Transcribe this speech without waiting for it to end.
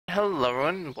Hello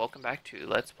everyone, and welcome back to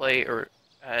Let's Play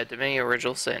Divinity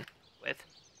Original Sin with,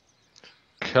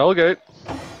 Hellgate.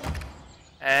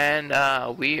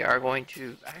 and we are going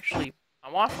to actually, I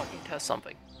want to fucking test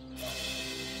something.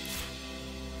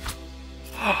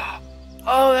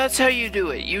 Oh, that's how you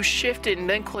do it. You shift it and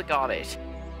then click on it.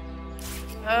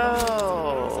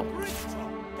 Oh.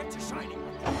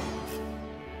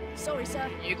 Sorry, sir.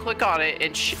 You click on it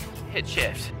and hit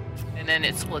shift, and then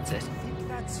it splits it.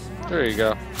 There you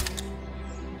go.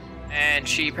 And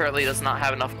she apparently does not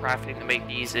have enough crafting to make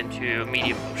these into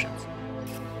medium potions.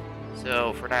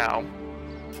 So for now,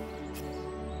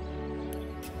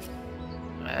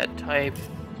 add type,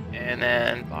 and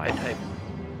then buy type.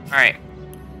 Alright.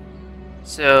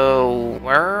 So,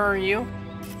 where are you?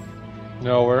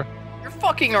 Nowhere. You're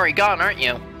fucking already gone, aren't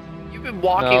you? You've been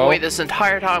walking No. away this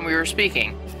entire time we were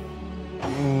speaking.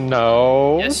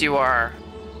 No. Yes, you are.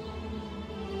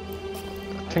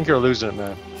 I think you're losing it,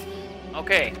 man.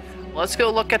 Okay, let's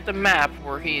go look at the map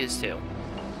where he is to.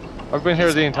 I've been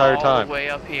here the entire All time. the way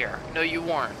up here. No, you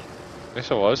weren't.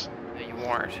 Yes, I was. No, you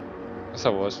weren't. Yes, I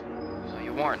was. No,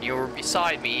 you weren't. You were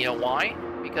beside me. You know why?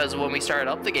 Because when we started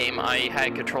up the game, I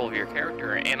had control of your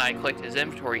character, and I clicked his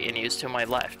inventory, and he was to my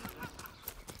left.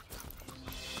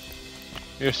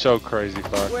 You're so crazy,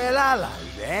 Clark. Well, hello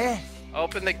there.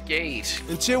 Open the gate.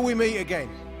 Until we meet again.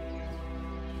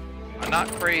 I'm not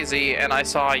crazy, and I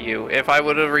saw you. If I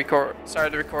would have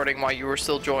started the recording while you were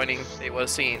still joining, they would have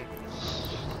seen.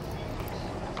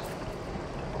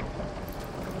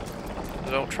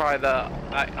 So don't try the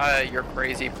you're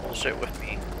crazy bullshit with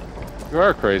me. You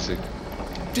are crazy.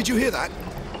 Did you hear that?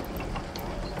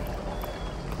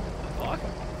 Fuck.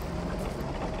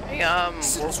 Hey,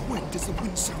 Since when does the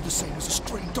wind sound the same as a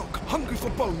stray dog hungry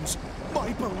for bones?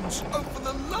 My bones. Oh, for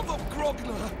the love of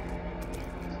Grogner!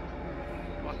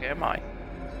 fuck am I?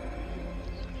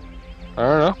 I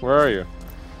don't know. Where are you?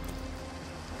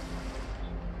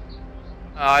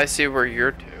 I see where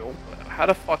you're to. How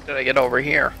the fuck did I get over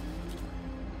here?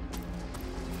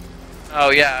 Oh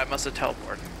yeah, I must have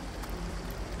teleported.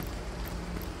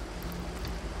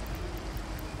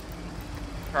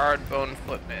 Charred bone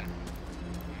footman.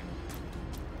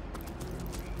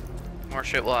 More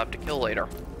shit we'll have to kill later.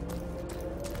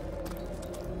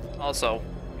 Also,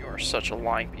 you are such a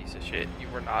lying piece of shit. You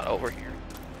were not over here.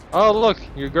 Oh, look.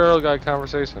 Your girl got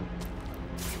conversation.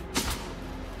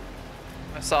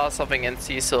 I saw something in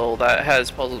Cecil that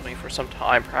has puzzled me for some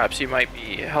time. Perhaps you might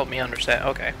help me understand.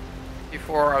 Okay.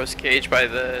 Before I was caged by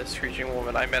the screeching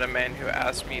woman, I met a man who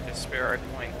asked me to spare a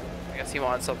coin. I guess he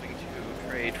wanted something to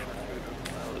trade for food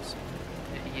or clothes.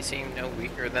 He seemed no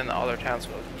weaker than the other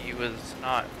townsfolk. He was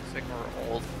not sick or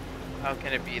old. How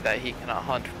can it be that he cannot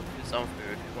hunt for his own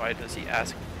food? Why does he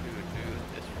ask to do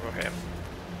this for him?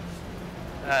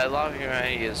 A lot of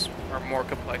humanity are more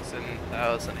complex than that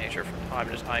was in nature from time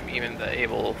to time. Even the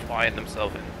able find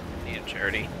themselves in need of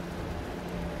charity.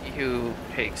 He who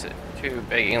takes it to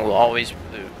begging will always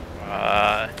lose.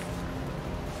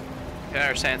 Can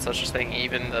understand such a thing.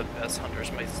 Even the best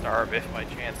hunters may starve if by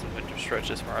chance the winter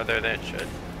stretches farther than it should.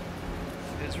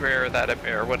 It is rare that a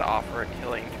bear would offer a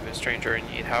killing to a stranger in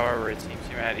need. However, it seems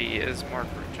humanity is more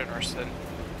generous than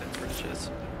its riches.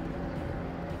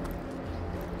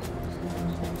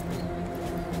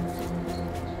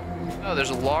 Oh, there's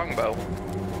a longbow.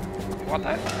 You want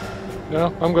that?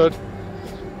 No, I'm good.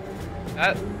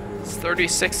 That's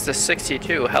 36 to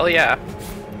 62. Hell yeah.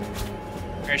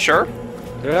 Are you sure?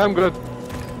 Yeah, I'm good.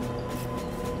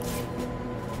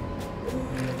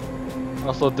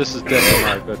 Also, this is definitely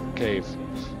not a good cave.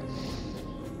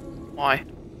 Why?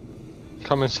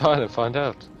 Come inside and find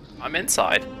out. I'm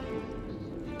inside.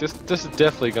 This is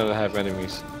definitely gonna have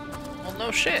enemies. Well,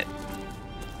 no shit.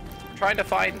 I'm trying to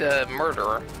find a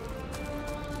murderer.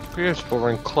 Yes, but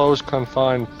we're in closed,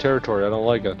 confined territory. I don't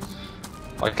like it.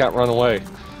 I can't run away.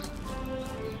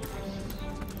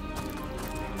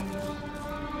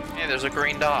 Hey, there's a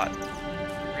green dot.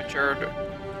 Richard,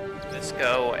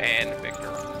 Visco, and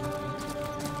Victor.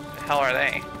 The hell are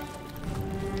they?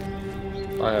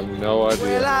 I have no Well,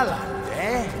 idea. hello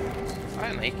there.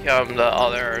 Finally come the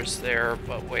others there,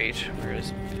 but wait, where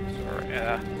is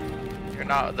you're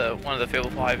not the one of the Fable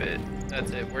 5,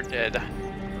 that's it, we're dead.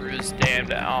 Bruised,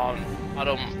 damned,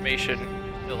 automation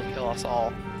will kill us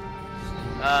all.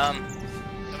 Tell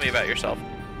me about yourself.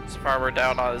 This farmer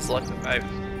down on his luck at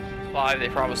 5, they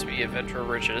promised me adventure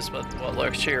riches, but what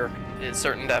lurks here is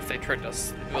certain death. They tricked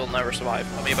us. We'll never survive.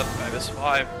 Tell me about the Fabus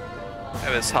 5.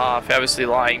 Fabus Ha, fabulously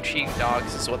lying, cheating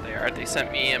dogs is what they are. They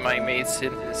sent me and my mates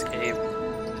into this cave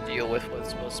to deal with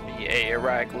what's supposed to be a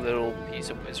rag little piece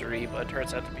of wizardry, but it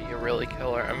turns out to be a really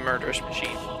killer and murderous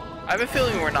machine. I have a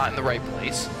feeling we're not in the right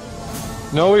place.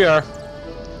 No, we are.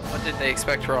 What did they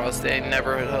expect from us? They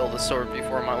never held a sword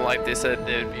before in my life. They said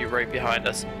they'd be right behind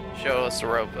us, show us the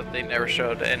rope, but they never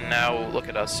showed. And now look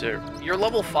at us. You're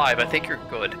level 5. I think you're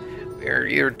good. We're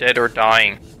either dead or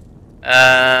dying.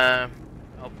 Oh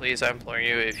please, I implore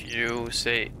you, if you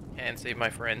can save my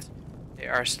friends. They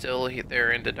are still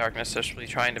there in the darkness, desperately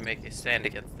trying to make a stand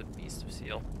against the beast of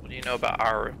steel. What do you know about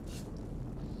Aru?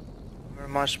 Not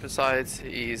much, besides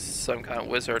he's some kind of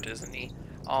wizard, isn't he?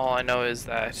 All I know is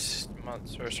that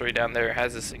sorcery down there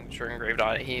has a signature engraved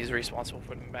on it. He's responsible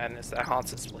for the madness that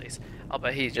haunts this place. I'll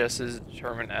bet he's just as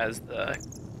determined as the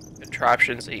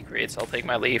contraptions that he creates. I'll take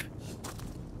my leave.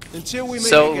 Until we meet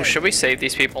So, again. should we save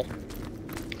these people?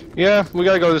 Yeah, we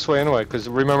gotta go this way anyway, because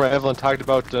remember Evelyn talked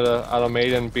about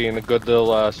Automaton being a good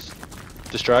little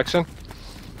distraction?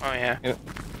 Oh yeah. Yeah.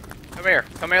 Come here,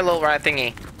 little rat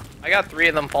thingy. I got 3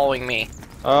 of them following me.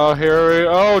 Oh, here we...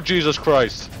 Oh, Jesus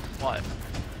Christ. What?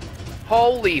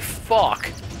 Holy fuck!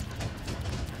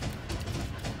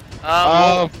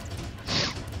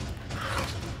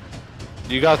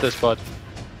 You got this, bud.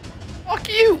 Fuck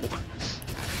you!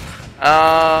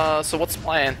 So what's the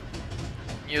plan?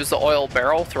 Use the oil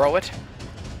barrel, throw it?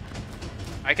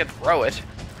 I can throw it,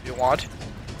 if you want.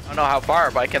 I don't know how far,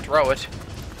 but I can throw it.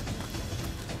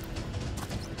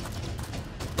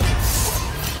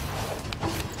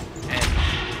 And...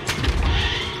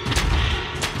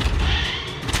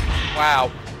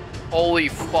 Wow. Holy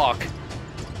fuck.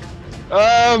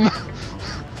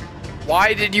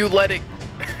 Why did you let it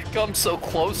come so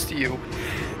close to you?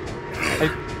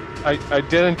 I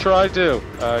didn't try to.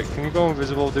 Can you go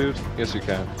invisible, dude? Yes, you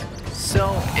can.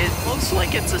 So, it looks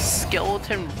like it's a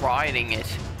skeleton riding it.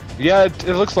 Yeah, it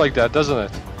looks like that, doesn't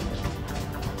it?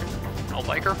 No,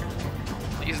 biker?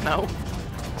 Please no.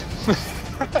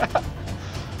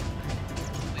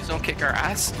 Please don't kick our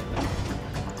ass.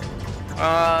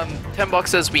 $10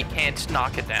 says we can't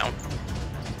knock it down.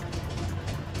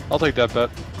 I'll take that bet.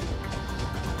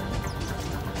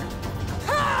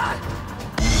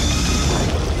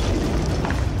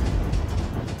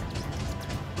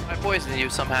 I poisoned you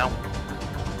somehow.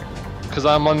 Because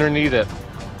I'm underneath it.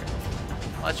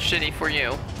 That's shitty for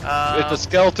you. It's a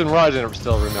skeleton riding it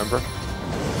still, remember?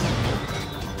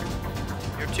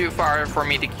 You're too far for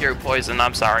me to cure poison,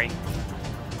 I'm sorry.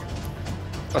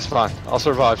 That's fine. I'll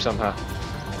survive somehow.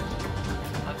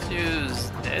 Let's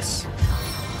use this.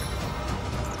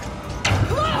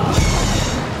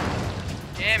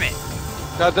 Damn it.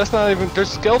 God, that's not even...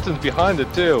 There's skeletons behind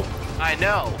it, too. I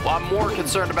know. I'm more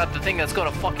concerned about the thing that's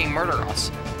gonna fucking murder us.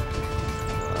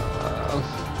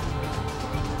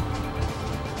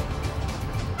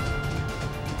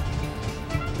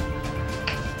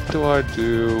 What do I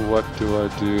do? What do I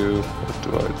do? What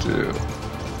do I do?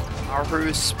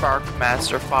 Aru Spark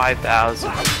Master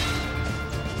 5000.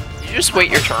 You just wait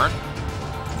your turn.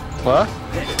 What?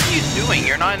 What are you doing?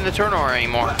 You're not in the turn order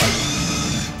anymore. A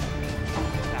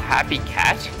happy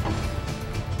cat?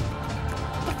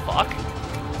 What the fuck?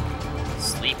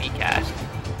 Sleepy cat.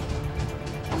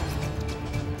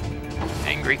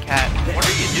 Angry cat. What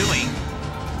are you doing?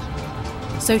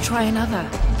 So try another.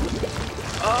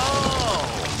 Oh!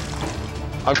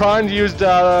 I'm trying to use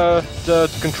the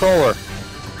controller.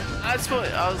 That's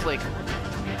what I was like.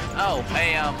 Oh,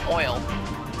 hey, oil.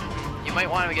 You might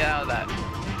want to get out of that.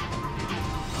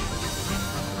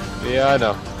 Yeah, I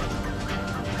know.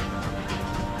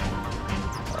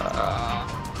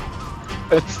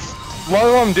 It's what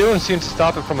I'm doing seems to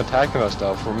stop it from attacking us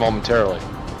though, for momentarily.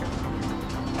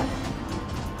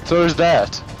 So there's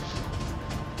that.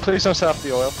 Please don't stop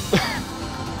the oil.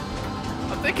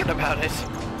 I'm thinking about it.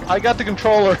 I got the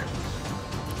controller.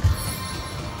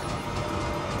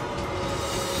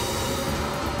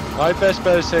 My best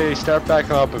bet is say start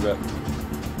backing up a bit.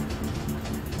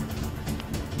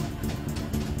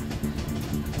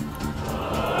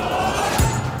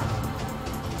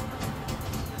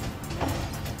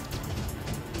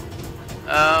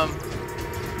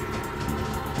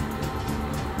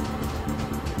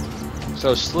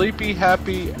 So sleepy,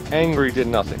 happy, angry did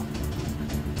nothing.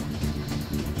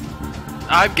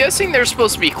 I'm guessing there's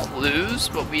supposed to be clues,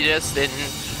 but we just didn't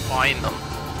find them.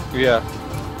 Yeah.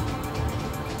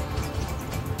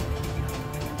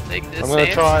 Take this I'm gonna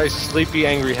stance. try sleepy,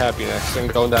 angry, happy next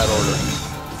and go in that order.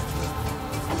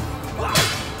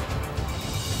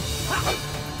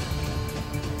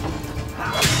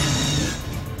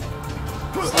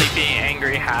 Sleepy,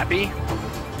 angry, happy.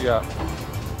 Yeah.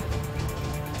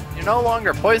 You're no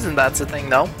longer poisoned, that's the thing,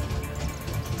 though.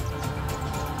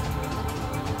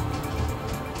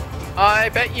 I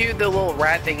bet you the little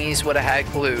rat thingies would have had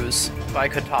clues if I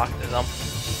could talk to them.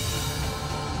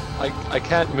 I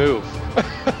can't move.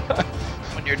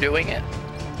 when you're doing it?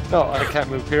 No, I can't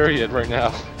move, period, right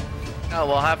now. Oh,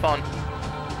 well, have fun.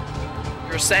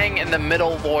 You're saying in the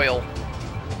middle of oil.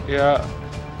 Yeah.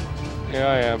 Yeah,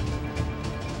 I am.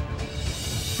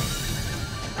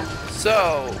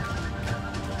 So,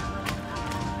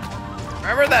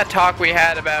 remember that talk we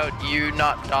had about you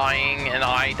not dying and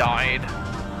I died?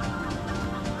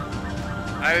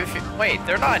 Wait,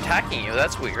 they're not attacking you,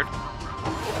 that's weird.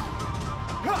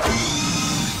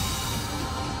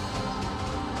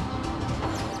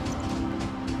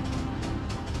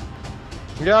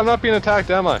 Yeah, I'm not being attacked,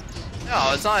 am I?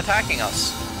 No, it's not attacking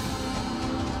us.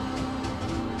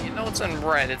 You know it's in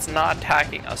red, it's not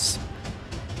attacking us.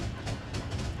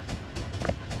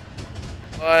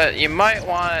 But you might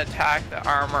want to attack the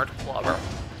armored plover.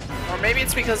 Or maybe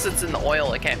it's because it's in the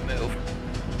oil it can't move.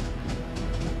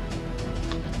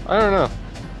 I don't know.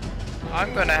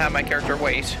 I'm gonna have my character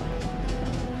wait.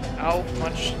 How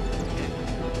much?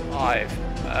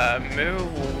 5.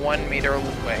 Move 1 meter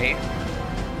away.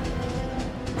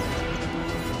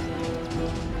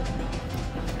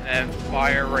 And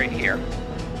fire right here.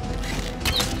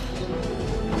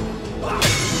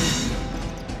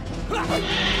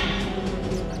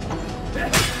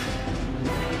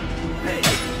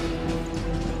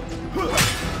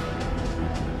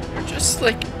 You're just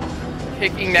like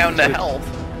kicking down the health.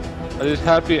 I did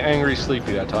happy, angry,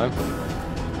 sleepy that time.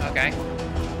 Okay.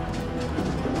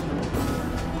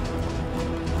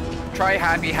 Try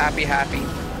happy, happy, happy.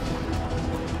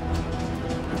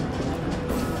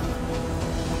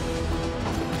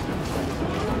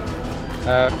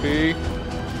 Happy,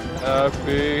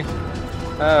 happy,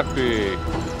 happy.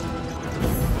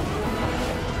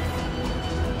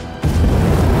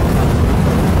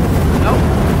 Nope.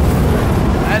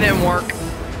 That didn't work.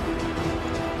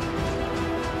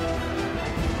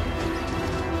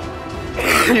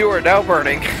 You are now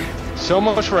burning. So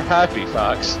much for happy,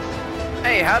 Fox.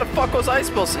 Hey, how the fuck was I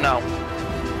supposed to know?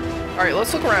 Alright,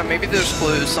 let's look around. Maybe there's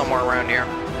clues somewhere around here.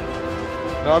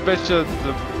 No, I bet you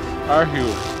the Arhu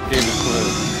gave a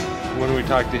clue when we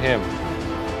talked to him.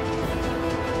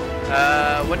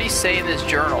 What did he say in his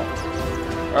journal?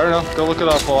 I don't know. Go look it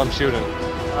up while I'm shooting.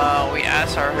 We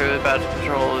asked Arhu about the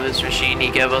control of his machine. He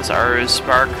gave us Arhu's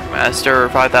Spark Master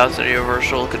 5000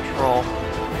 Universal Control.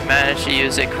 We managed to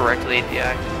use it correctly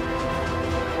and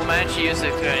we'll manage to use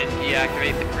it to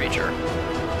deactivate the creature.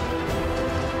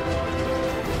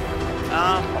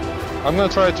 I'm gonna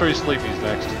try 3 sleepies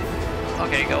next.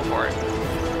 Okay, go for it.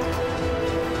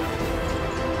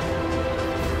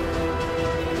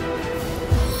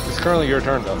 It's currently your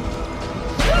turn, though.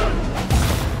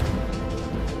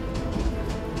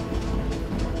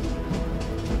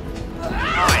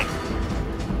 Alright.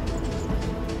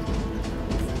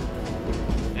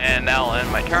 And that'll end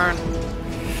my turn.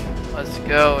 Let's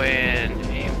go and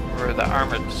aim for the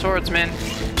armored swordsman.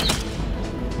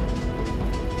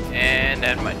 And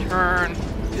end my turn.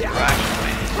 Back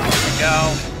away. Here we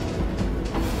go.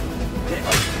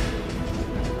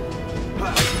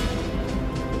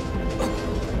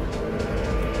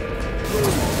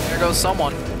 There goes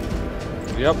someone.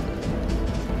 Yep.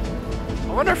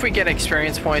 I wonder if we get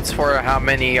experience points for how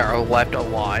many are left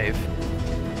alive.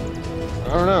 I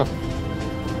don't know.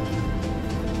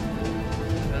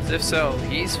 Because if so,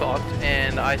 he's fucked,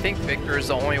 and I think Victor is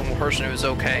the only person who's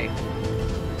okay.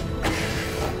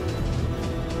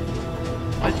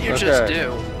 What did you just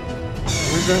do?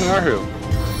 Who's in Arhu?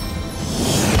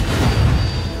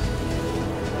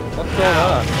 What's going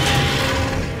on?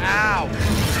 Ow!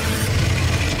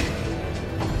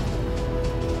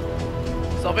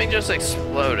 Something just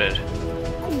exploded.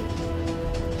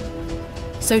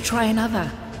 So try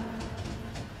another.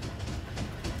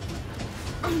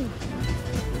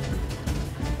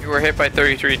 You were hit by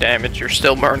 33 damage, you're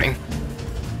still burning.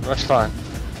 That's fine.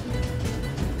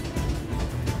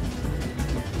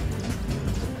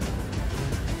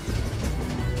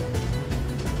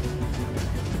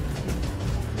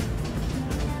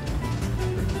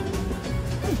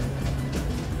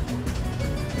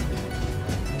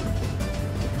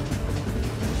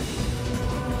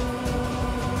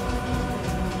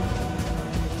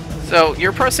 So,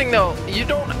 you're pressing the... You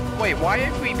don't... Wait, why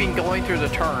have we been going through the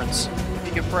turns?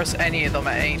 You can press any of them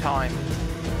at any time.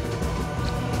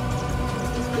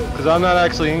 Because I'm not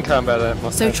actually in combat at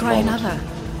So at the try moment. another.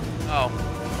 Oh.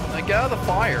 Then get out of the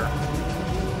fire.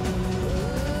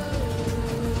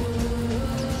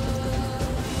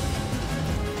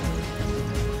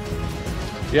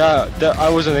 Yeah, I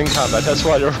wasn't in combat, that's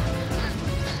why they're...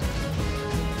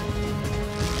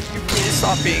 Can you please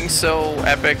stop being so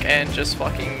epic and just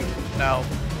fucking... No.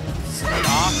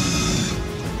 Stop.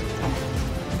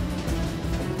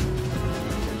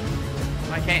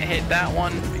 I can't hit that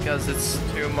one because it's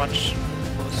too much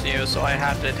close to you, so I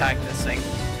have to attack this thing.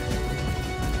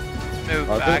 Let's move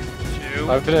back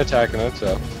to... I've been attacking it,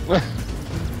 so...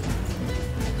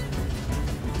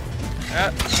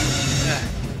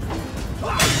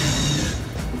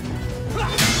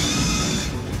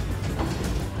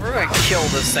 We're gonna kill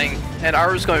this thing, and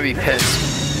Aru's gonna be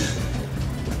pissed.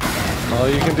 All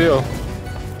you can do.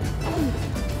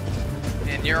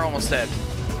 And you're almost dead,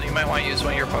 so you might want to use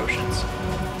one of your potions.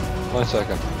 1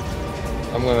 second.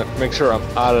 I'm gonna make sure I'm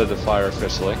out of the fire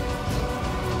officially.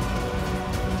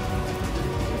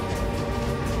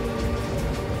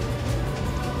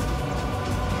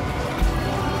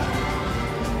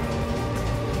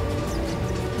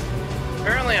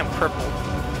 Apparently I'm crippled.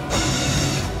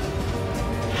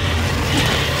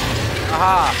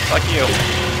 Aha! Fuck you.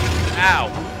 Ow!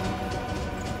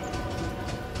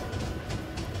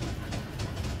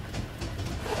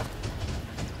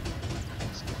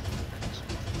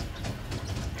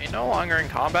 Are you no longer in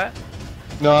combat?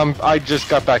 No, I just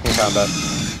got back in combat.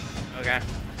 Okay.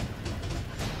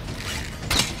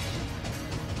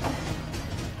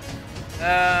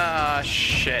 Ah,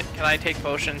 shit. Can I take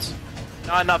potions?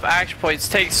 Not enough action points.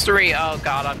 Takes 3. Oh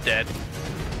god, I'm dead.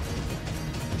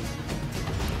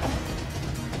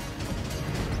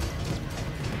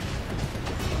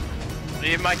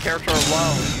 Leave my character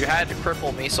alone. You had to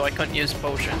cripple me so I couldn't use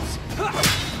potions.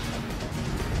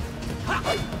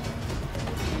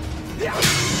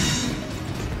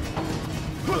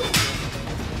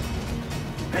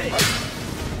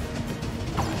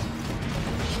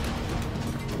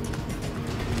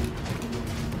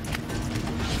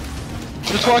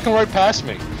 Just walking right past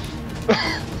me.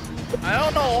 I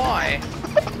don't know why,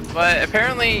 but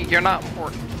apparently you're not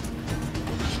important.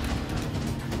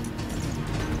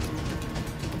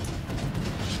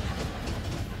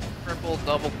 Crippled,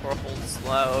 double crippled,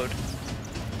 slowed.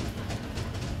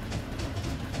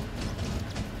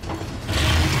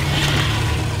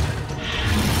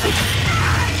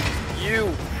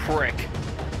 You prick.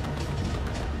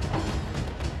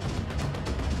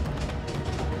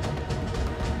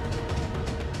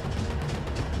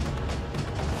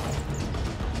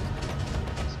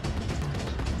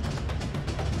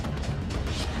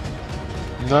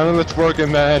 None of it's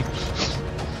working, man.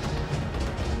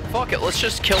 Fuck it, let's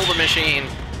just kill the machine.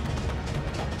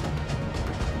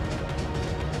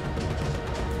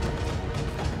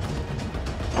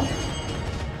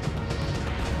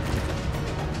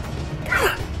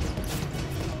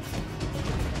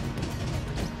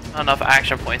 Not enough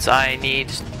action points. I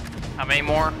need... how many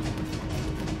more?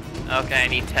 Okay, I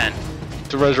need 10.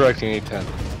 To resurrect, you need 10.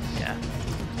 Yeah.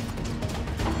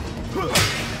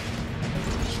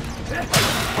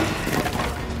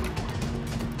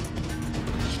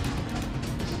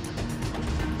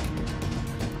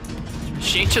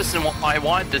 She just... I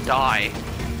wanted to die.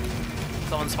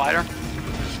 Someone spider?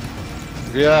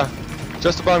 Yeah.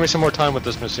 Just to buy me some more time with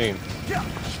this machine.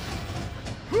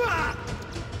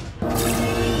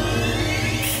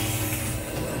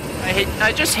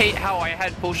 I just hate how I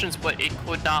had potions, but it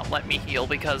could not let me heal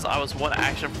because I was 1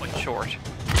 action point short.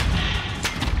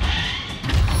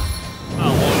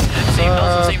 Oh, well, it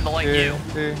doesn't seem to like you.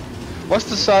 What's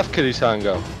the soft kitty song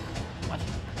go? What?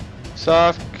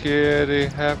 Soft kitty,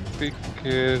 happy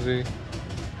kitty.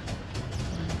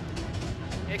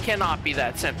 It cannot be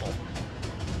that simple.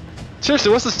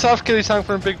 Seriously, what's the soft kitty song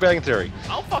from Big Bang Theory? I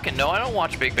don't fucking know. I don't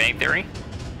watch Big Bang Theory.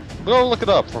 Go look it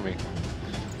up for me.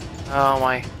 Oh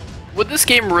my. Would this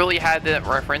game really have that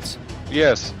reference?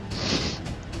 Yes.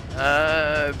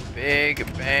 Big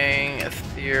Bang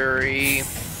Theory.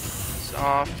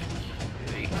 Soft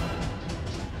kitty.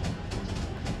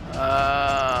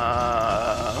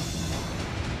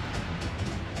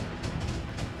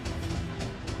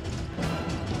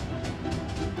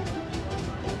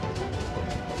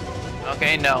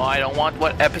 Okay, no, I don't want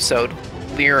what episode.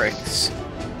 Lyrics.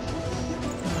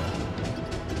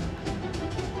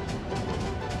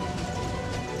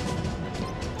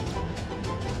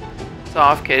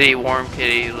 Soft kitty, warm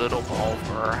kitty, little ball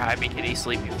fur, happy kitty,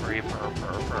 sleepy free, purr,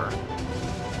 purr, purr.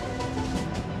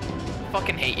 I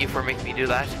fucking hate you for making me do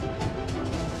that.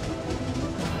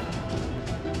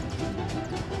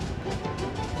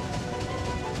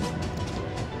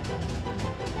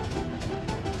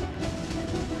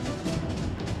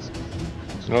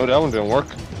 No, that one didn't work.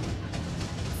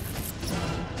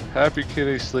 Happy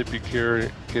kitty, sleepy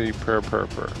kitty, purr, purr,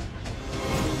 purr.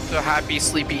 So happy,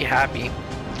 sleepy, happy.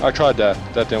 I tried that.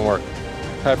 That didn't work.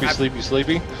 Happy, sleepy,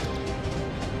 sleepy.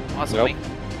 Possibly. Nope.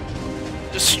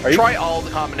 Just try all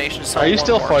the combinations. Are you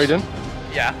still fighting?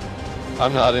 Yeah.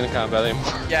 I'm not in combat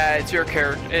anymore. Yeah, it's your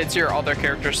character. It's your other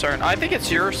character's turn. I think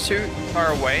it's your suit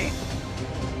far away.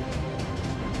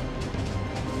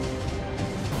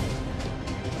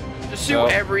 Just do No.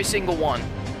 every single one.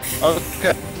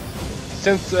 Okay.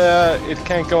 Since it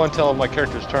can't go until my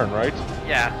character's turn, right?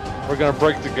 Yeah. We're gonna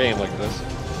break the game like this.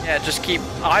 Yeah, just keep.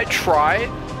 I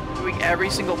tried doing every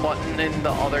single button in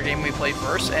the other game we played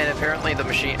first, and apparently the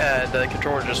the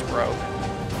controller just broke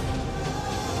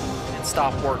and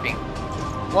stopped working.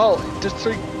 Well, there's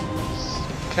 3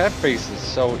 cat faces,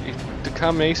 so the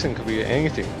combination could be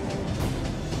anything.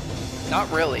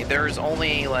 Not really. There's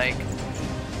only like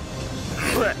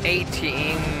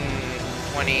 18,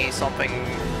 20 something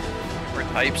different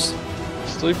types.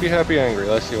 Sleepy, happy, angry.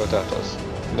 Let's see what that does.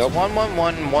 Nope.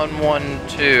 111,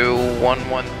 112,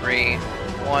 113,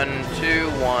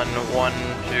 121,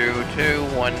 122,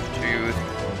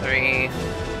 123,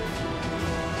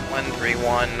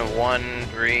 131,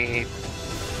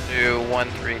 132,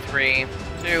 133,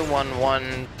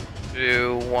 211,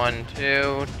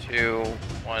 212,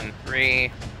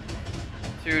 213,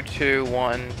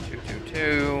 221,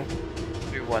 222,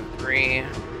 213.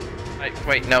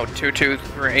 Wait, no,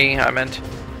 223. I meant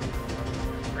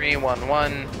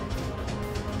 311,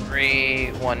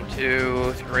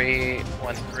 312,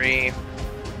 313,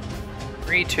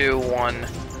 321,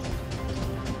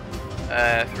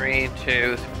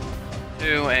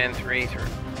 322, and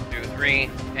 323,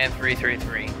 and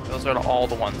 333. Those are all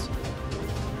the ones.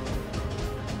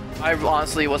 I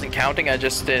honestly wasn't counting, I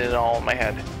just did it all in my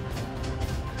head.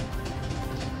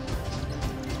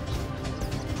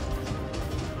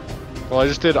 Well, I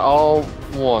just did all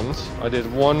ones. I did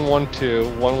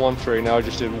 112, 113. Now I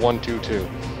just did 122.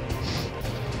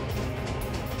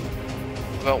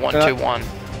 About 121.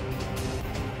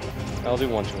 I'll do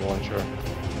 121, sure.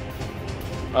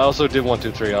 I also did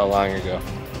 123 how long ago.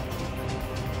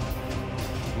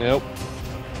 Nope.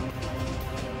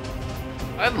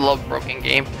 I love broken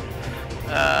game.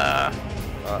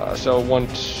 So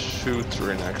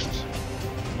 123 next,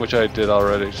 which I did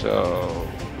already. So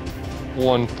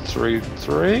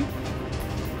 133,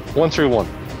 131.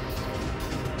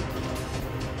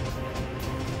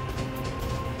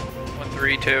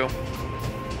 132.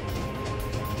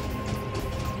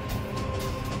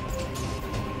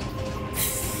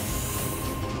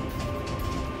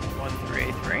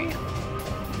 133.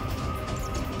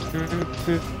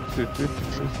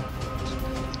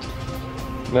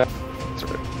 No, that's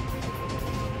right.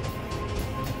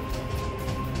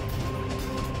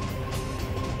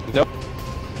 Nope.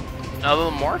 None of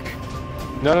them work?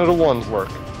 None of the ones work.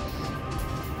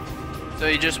 So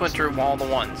you just went through all the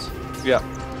ones. Yeah.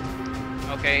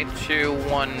 Okay,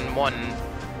 211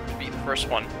 would be the first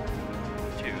one.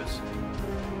 Twos.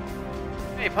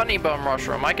 Hey, honey bone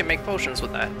mushroom, I can make potions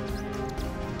with that.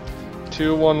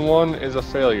 211 is a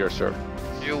failure, sir.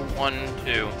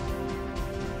 212.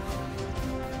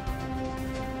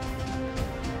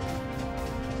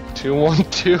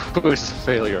 212 is a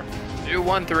failure.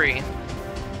 213.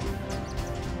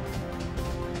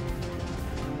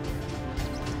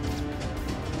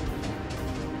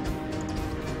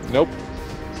 'Nope.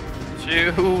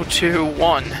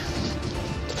 221.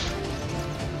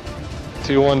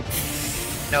 21.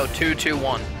 No,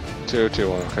 221.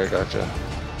 221. Okay, gotcha.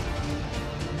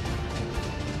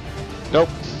 Nope.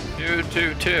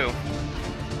 222.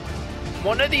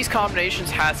 One of these combinations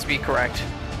has to be correct.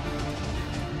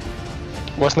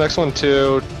 What's next one?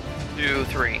 2, 2,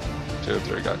 3. 2,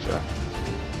 3. Gotcha.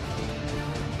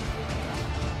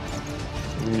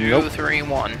 2, Nope. 3,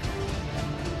 1.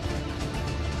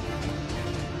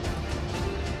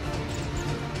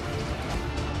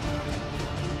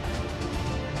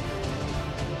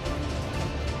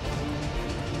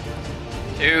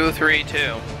 Two, 3,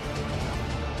 2.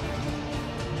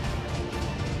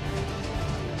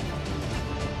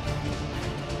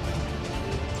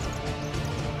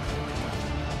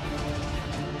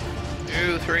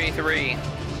 Two, 3, 3.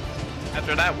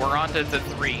 After that, we're on to the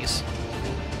threes.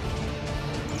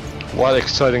 What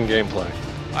exciting gameplay.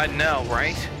 I know,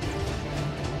 right?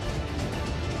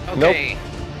 Okay.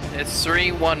 It's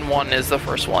 311 is the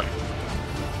first one.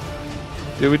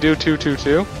 Did we do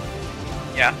 222?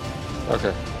 Yeah.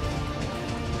 Okay.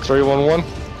 311?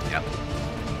 Yep.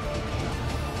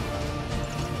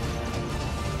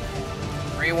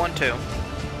 312.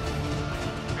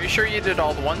 Are you sure you did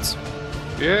all the ones?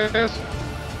 Yes.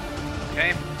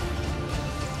 Okay.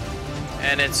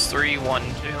 And it's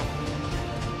 312.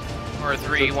 Or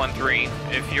 313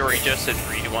 if you already just did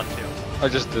 312. I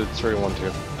just did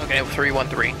 312. Okay,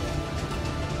 313.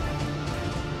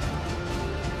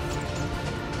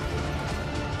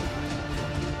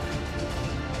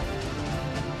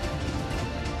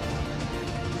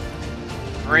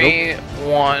 3,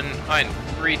 1.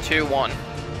 3, 2, 1.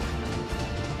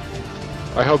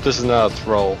 I hope this is not a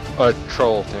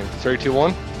troll thing. 3, 2,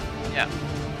 1? Yeah. I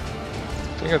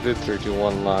think I did 3, 2,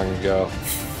 1 long ago.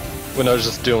 When I was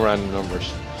just doing random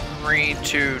numbers. 3,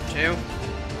 2, 2.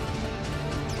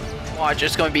 Watch,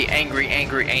 it's going to be angry,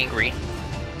 angry, angry.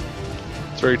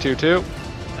 3, 2, 2.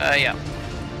 Yeah.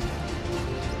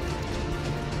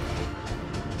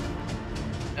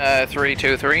 3,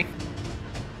 2, 3.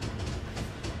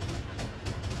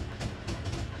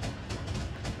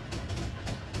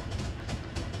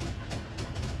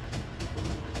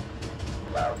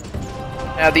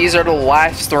 Now these are the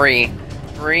last 3.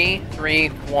 3, 3,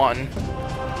 1.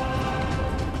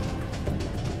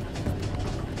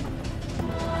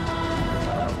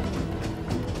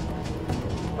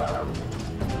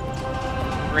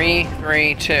 Three,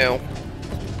 3, 2.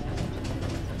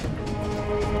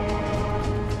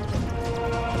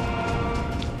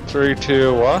 Three,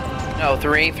 two, what? No,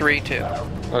 3, 3, 2.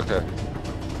 Okay.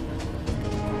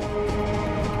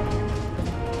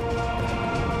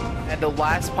 And the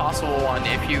last possible one,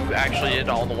 if you actually did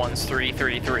all the ones, 3,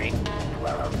 3, 3.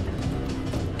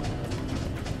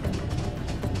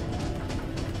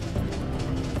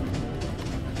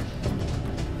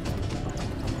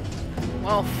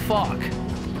 Well, fuck.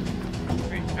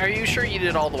 Are you sure you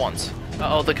did all the ones?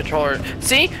 Uh-oh, the controller.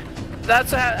 See?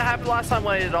 That's what happened last time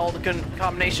when I did all the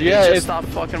combinations. Yeah, it just stopped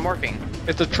fucking working.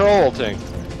 It's a troll thing.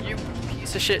 You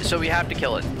piece of shit, so we have to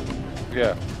kill it.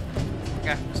 Yeah.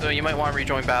 Okay, so you might want to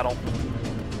rejoin battle.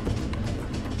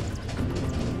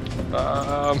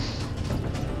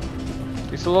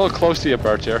 He's a little close to you,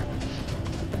 Bart here.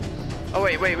 Oh,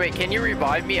 wait. Can you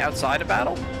revive me outside of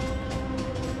battle?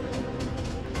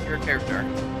 Your character.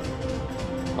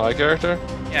 My character?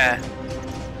 Yeah.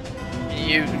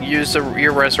 You use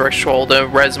your resurrection scroll to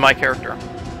res my character.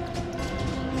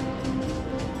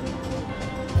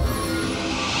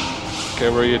 Okay,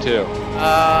 where are you two?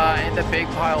 In the big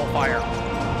pile of fire.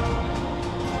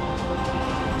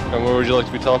 And where would you like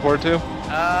to be teleported to?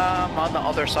 On the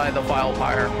other side of the pile of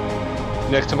fire.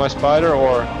 Next to my spider,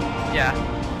 or? Yeah.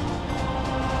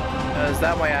 Because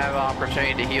that way I have an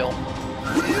opportunity to heal.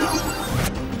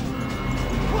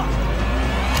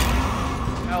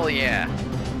 Hell yeah.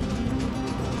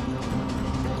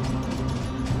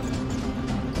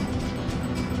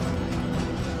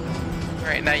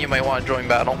 Alright, now you might want to join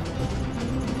battle.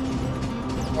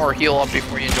 Or heal up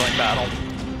before you join battle.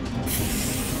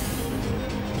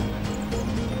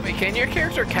 Wait, can your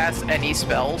character cast any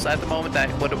spells at the moment that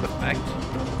would affect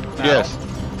battle? Yes.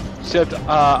 Except,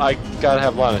 I gotta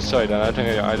have line of sight, and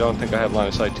I don't think I have line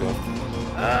of sight to him.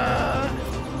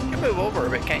 You can move over a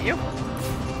bit, can't you?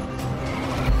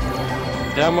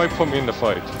 That might put me in the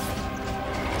fight.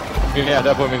 Yeah,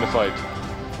 that put me in the fight.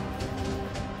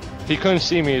 He couldn't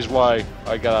see me is why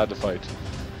I got out of the fight.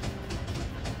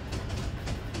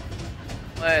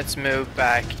 Let's move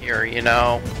back here, you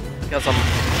know, because I'm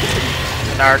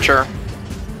an archer.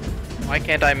 Why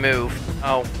can't I move?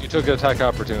 Oh. You took an attack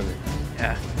opportunity.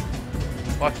 Yeah.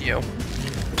 Fuck you.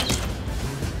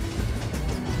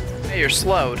 Hey, you're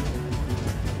slowed.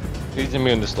 He's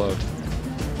immune to slowed.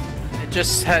 It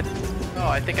just had... Oh,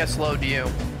 I think I slowed you.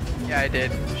 Yeah, I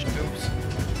did. Oops.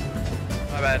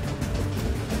 My bad.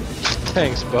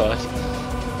 Thanks, bud.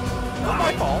 Not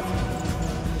my fault.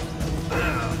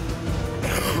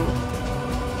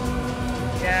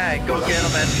 Yeah, go get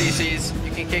him, NPCs.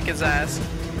 You can kick his ass.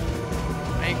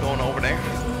 I ain't going over there.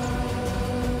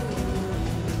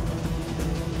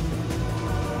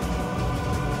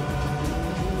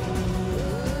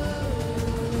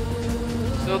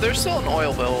 So there's still an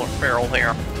oil barrel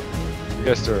here.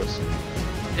 Yes, there is.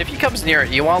 If he comes near it,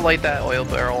 you want to light that oil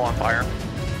barrel on fire.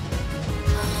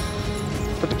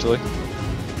 Potentially.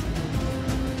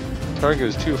 Target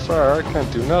is too far, I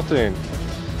can't do nothing.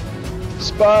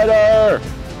 Spider!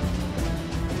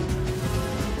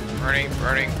 Burning,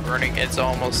 burning, burning. It's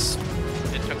almost...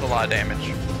 It took a lot of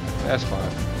damage. That's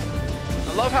fine.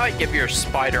 I love how I give your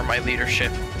spider my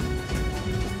leadership.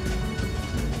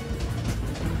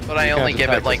 But I only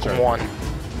give it like one.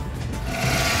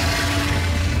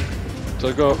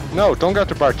 So go... No, don't go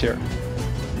after Bart here.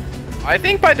 I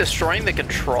think by destroying the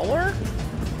controller,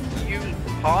 you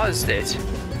paused it.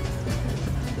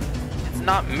 It's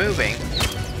not moving.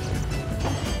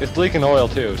 It's leaking oil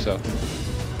too, so...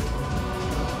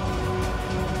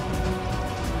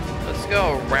 Let's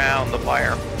go around the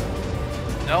fire.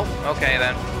 Nope, okay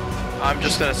then. I'm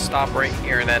just gonna stop right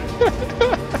here then.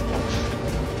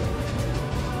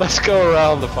 Let's go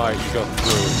around the fire, you go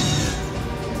through it.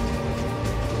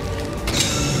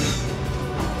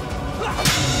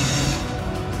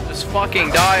 Just fucking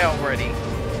die already.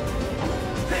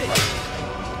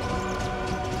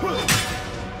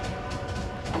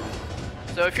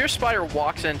 So if your spider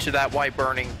walks into that white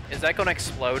burning, is that going to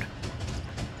explode?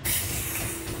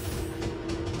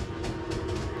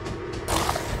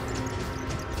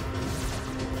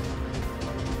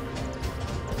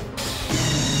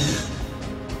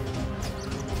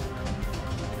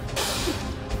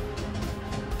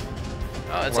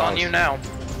 Oh, it's on you now.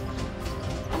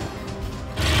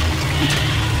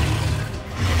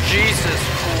 Jesus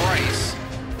Christ.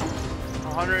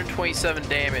 127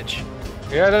 damage.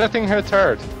 Yeah, that thing hits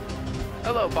hard.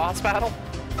 Hello, boss battle.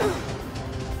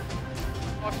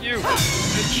 Fuck you,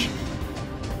 bitch.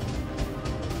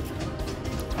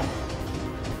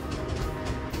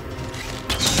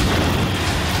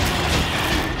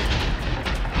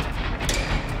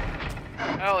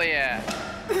 Hell yeah.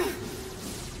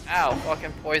 Ow,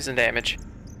 fucking poison damage.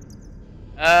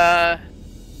 Oh,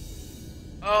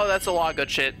 that's a lot of good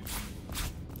shit.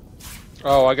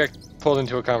 Oh, I got pulled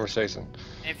into a conversation.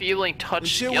 Enfeebling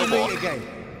touch Until skill we meet book. again.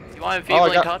 You want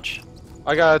enfeebling touch?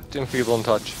 I got enfeebling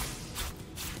touch.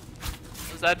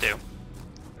 What does that do?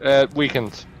 It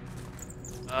weakens.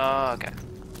 Okay.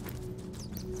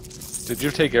 Did you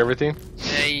take everything?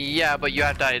 Yeah, but you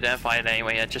have to identify it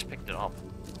anyway. I just picked it up.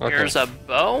 Okay. Here's a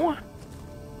bow.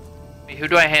 Wait, who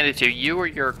do I hand it to? You or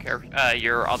your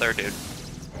other dude?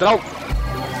 No.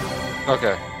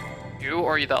 Okay. You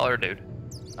or the other dude?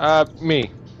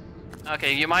 Me.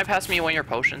 Okay, you mind passing me one of your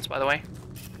potions, by the way?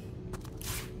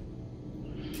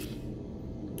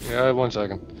 Yeah, 1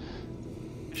 second.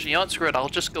 Actually, you know what? Screw it. I'll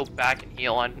just go back and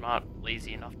heal. I'm not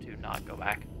lazy enough to not go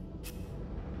back.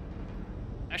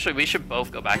 Actually, we should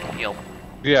both go back and heal.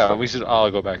 Yeah, we should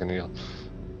all go back and heal.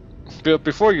 But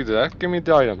before you do that, give me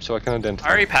the item so I can identify.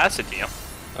 I already passed it to you.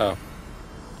 Oh.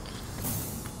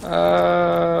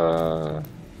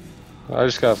 I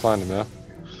just gotta find them now.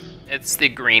 It's the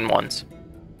green ones.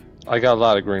 I got a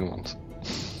lot of green ones.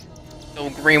 The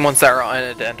green ones that are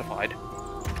unidentified.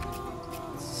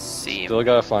 Let's see. Still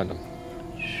gotta find them.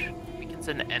 Weakens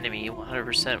an enemy,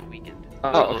 100% weakened.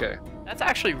 Oh, okay. That's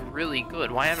actually really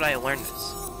good. Why haven't I learned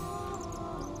this?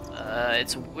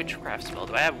 It's a witchcraft spell.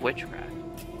 Do I have witchcraft?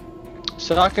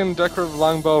 Second decorative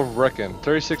longbow reckon.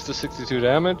 36 to 62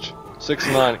 damage. 6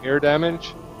 to 9 air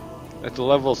damage. At the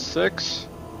level 6.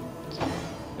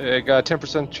 It got a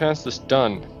 10% chance to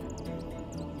stun.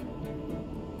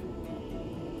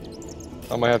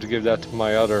 I might have to give that to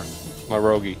my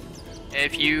roguey.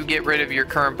 If you get rid of your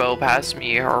current bow, pass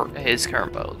me his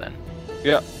current bow then.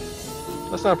 Yeah.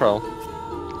 That's not a problem.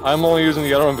 I'm only using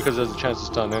the other one because there's a chance to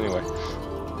stun anyway.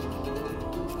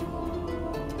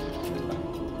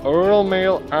 Oral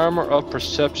Mail Armor of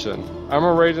Perception.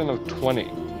 Armor rating of 20.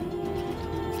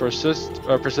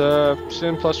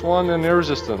 Perception plus 1 and air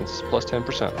resistance plus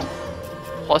 10%.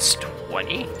 Plus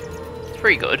 20? It's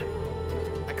pretty good.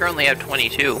 I currently have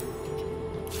 22.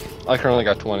 I currently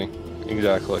got 20.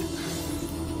 Exactly.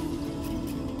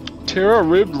 Terra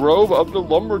Ribbed Robe of the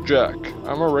Lumberjack.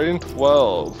 Armor rating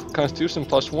 12. Constitution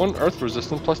plus 1. Earth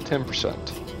resistance plus 10%.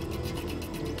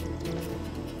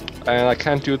 And I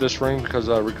can't do this ring because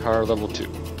I require level 2.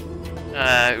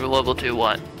 Level 2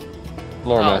 what?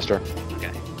 Lore Master. Okay.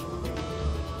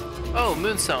 Oh,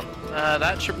 Moonstone.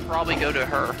 That should probably go to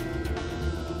her.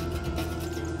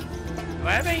 Do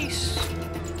I have any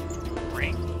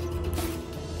string?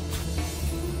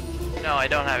 No, I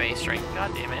don't have any string.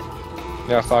 God damn it.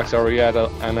 Yeah, Fox, are we at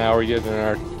an hour yet in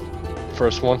our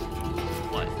first one?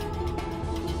 What?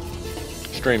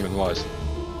 Streaming wise.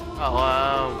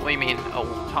 Oh, what do you mean? Oh,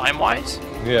 time-wise?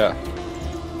 Yeah.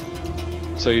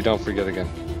 So you don't forget again.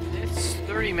 It's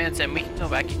 30 minutes and we can go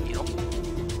back and heal.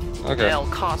 Okay. It'll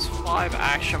cost 5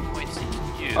 action points to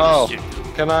use. Oh,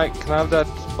 can I have that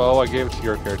bow? I gave it to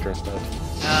your character instead.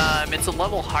 It's a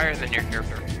level higher than your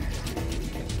character.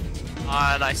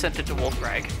 And I sent it to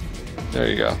Wolfrag. There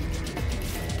you go.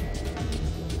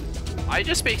 I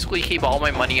just basically keep all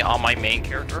my money on my main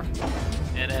character,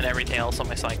 and then everything else on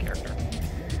my side character.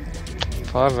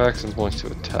 5 action points to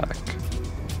attack.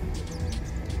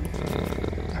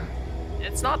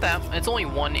 It's not that. It's only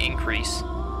 1 increase.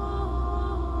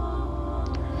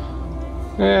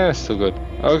 Yeah, still good.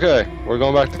 Okay, we're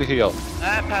going back to the heal.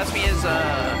 Pass me his.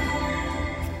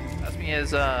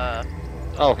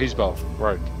 Oh, he's bow.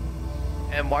 Right.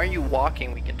 And why are you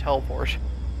walking? We can teleport.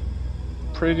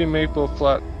 Pretty Maple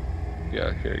Flat.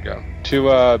 Yeah, here you go.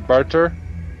 To Barter.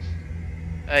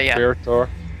 Yeah. Bertor.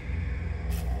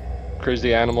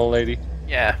 Crazy animal lady.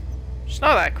 Yeah. It's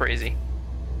not that crazy.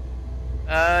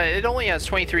 It only has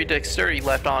 23 dexterity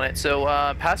left on it, so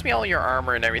pass me all your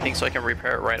armor and everything so I can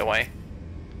repair it right away.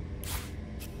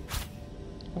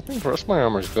 I think the rest of my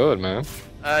armor's good, man.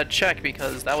 Check,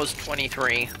 because that was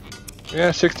 23.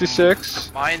 Yeah,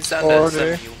 66. Mine's down to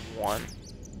 71.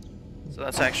 So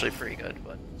that's actually pretty good,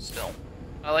 but still.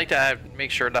 I like to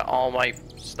make sure that all my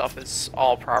stuff is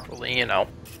all properly, you know.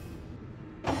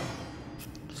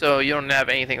 So you don't have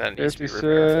anything that needs to be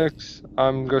repaired. 56.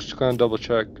 I'm just gonna double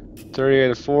check. 38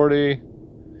 to 40.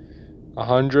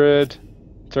 100.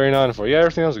 39 to 40. Yeah,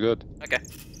 everything else is good. Okay.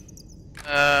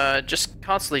 Just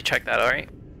constantly check that, alright?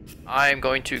 I'm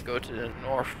going to go to the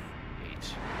north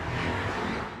gate.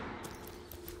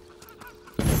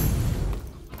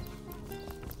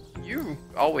 You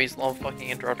always love fucking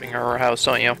interrupting her house,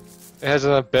 don't you? It has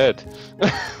enough bed.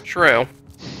 True.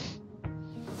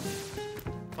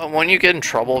 But when you get in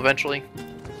trouble eventually...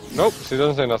 Nope, she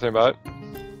doesn't say nothing about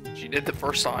it. She did the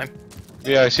first time.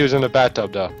 Yeah, she was in the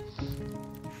bathtub though.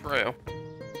 True.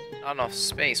 Not enough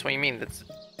space. What do you mean? It's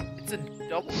a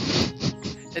double...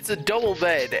 It's a double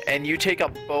bed, and you take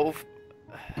up both...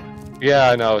 Yeah,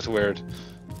 I know, it's weird.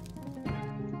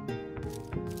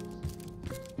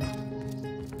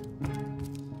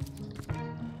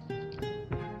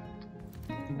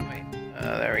 Wait,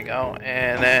 there we go,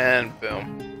 and then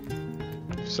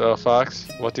boom. So, Fox,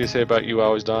 what do you say about you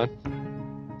always dying?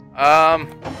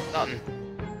 Nothing.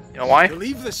 You know why? To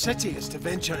leave the city is to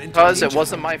venture into Because it danger.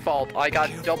 wasn't my fault. I got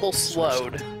double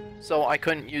slowed, so I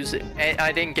couldn't use it. And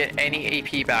I didn't get any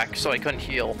AP back, so I couldn't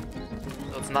heal.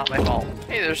 So it's not my fault.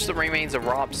 Hey, there's the remains of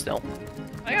Rob still.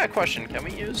 I got a question. Can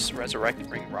we use Resurrect to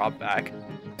bring Rob back?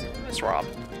 Miss Rob.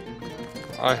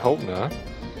 I hope not.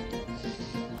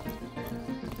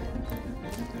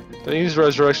 These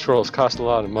resurrect scrolls cost a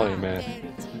lot of money, man.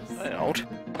 I don't.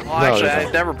 Well, No, actually, they I've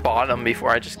don't. never bought them before.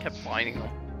 I just kept finding them.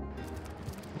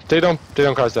 They don't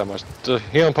cost that much. The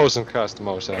healing potions cost the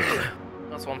most, actually.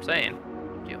 That's what I'm saying.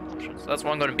 Healing potions. That's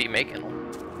what I'm going to be making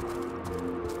them.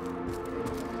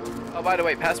 Oh, by the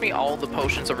way, pass me all the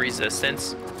potions of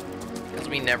resistance, because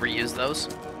we never use those.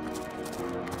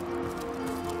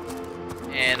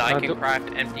 And I can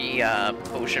craft empty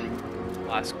potion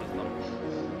flasks with them.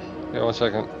 Yeah, 1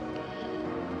 second.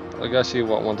 I gotta see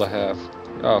what ones I have.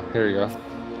 Oh, here you go.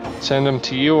 Send them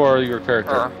to you or your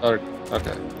character? Her.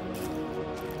 Okay.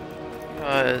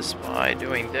 Because by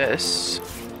doing this,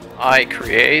 I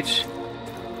create...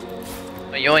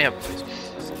 Oh, you only have poison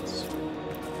resistance.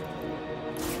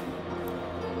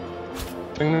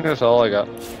 I think that's all I got.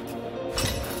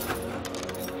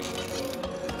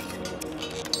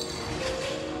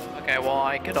 Okay, well,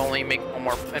 I could only make one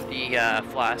more empty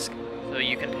flask, so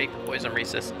you can take the poison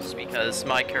resistance because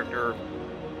my character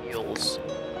heals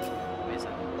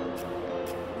poison.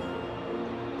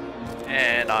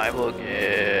 And I will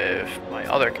give my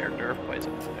other character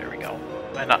poison. There we go.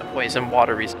 Not poison,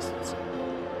 water resistance.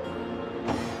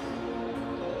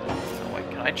 Oh wait,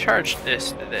 can I charge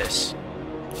this to this?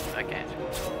 I can't.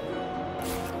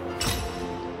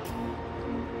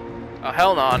 Oh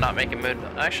hell no, I'm not making moon.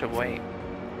 Actually, wait.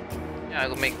 Yeah,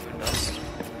 I'll make moon dust.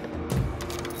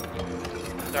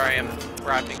 Sorry, I'm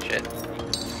crafting shit.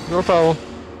 No problem.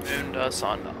 Moon dust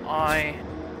on the eye.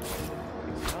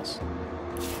 Anything else?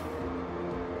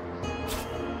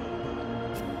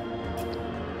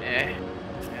 Yeah.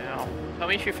 Tell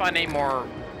me if you find any more of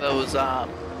those,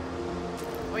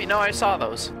 Wait, no, I saw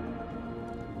those.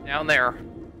 Down there.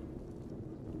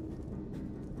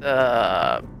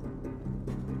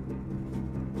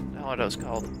 What are those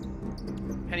called?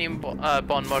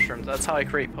 Bone mushrooms. That's how I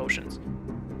create potions.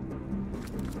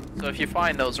 So if you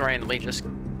find those randomly, just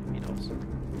eat those.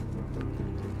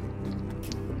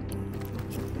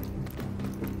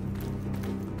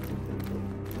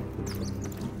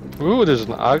 Ooh, there's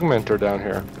an augmenter down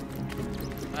here.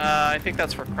 I think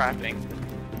that's for crafting.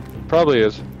 Probably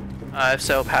is. If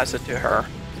so, pass it to her.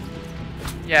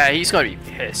 Yeah, he's gonna be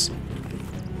pissed.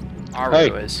 Aru Hey,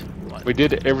 is. What? we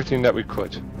did everything that we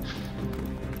could.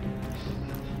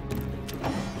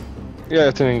 Yeah,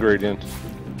 it's an ingredient.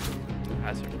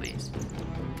 Pass it, please.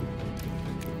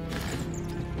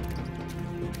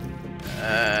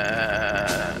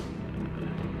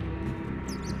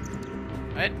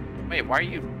 Wait, why are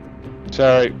you...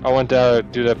 Sorry, I went down to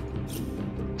do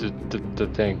the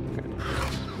thing.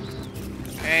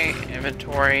 Okay,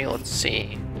 inventory, let's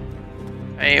see.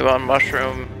 Hey, one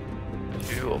mushroom.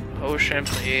 Do a potion,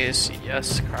 please.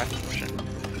 Yes, craft potion.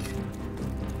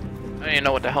 I don't even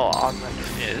know what the hell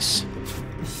augmenter is.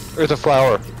 It's a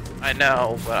flower. I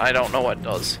know, but I don't know what it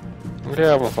does.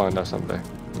 Yeah, we'll find out someday.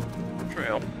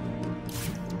 True.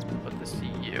 Put this to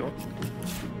you.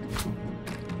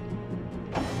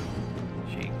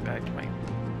 Shake back to my...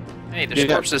 Hey, there's Yeah.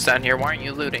 corpses down here. Why aren't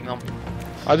you looting them?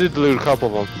 I did loot a couple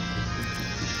of them.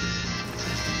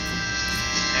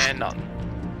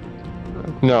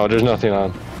 none. No, there's nothing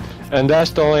on. And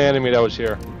that's the only enemy that was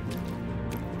here.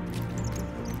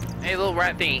 Hey, little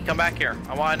rat thingy, come back here.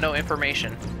 I want to know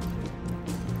information.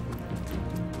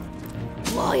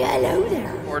 Why, hello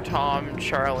there. Poor Tom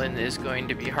Charlin is going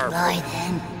to be heartbroken. Right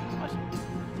then.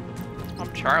 What? Tom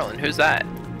Charlin? Who's that?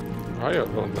 I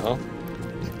don't know.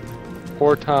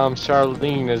 Poor Tom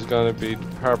Charlene is gonna be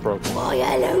heartbroken. Why,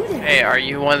 hello there. Hey, are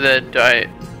you one of the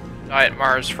Diet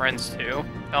Mars friends too?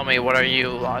 Tell me, what are you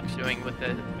lot doing with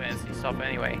the fancy stuff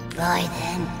anyway? Right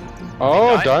then.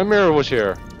 Oh, Hey, Daimir was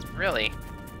here. Really?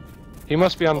 He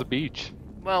must be on the beach.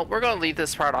 Well, we're going to leave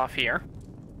this part off here.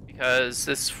 Because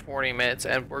this is 40 minutes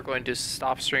and we're going to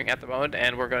stop streaming at the moment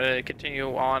and we're going to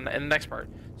continue on in the next part.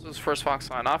 So this is First Fox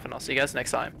sign off and I'll see you guys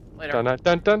next time. Later. Dun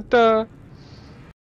dun dun dun.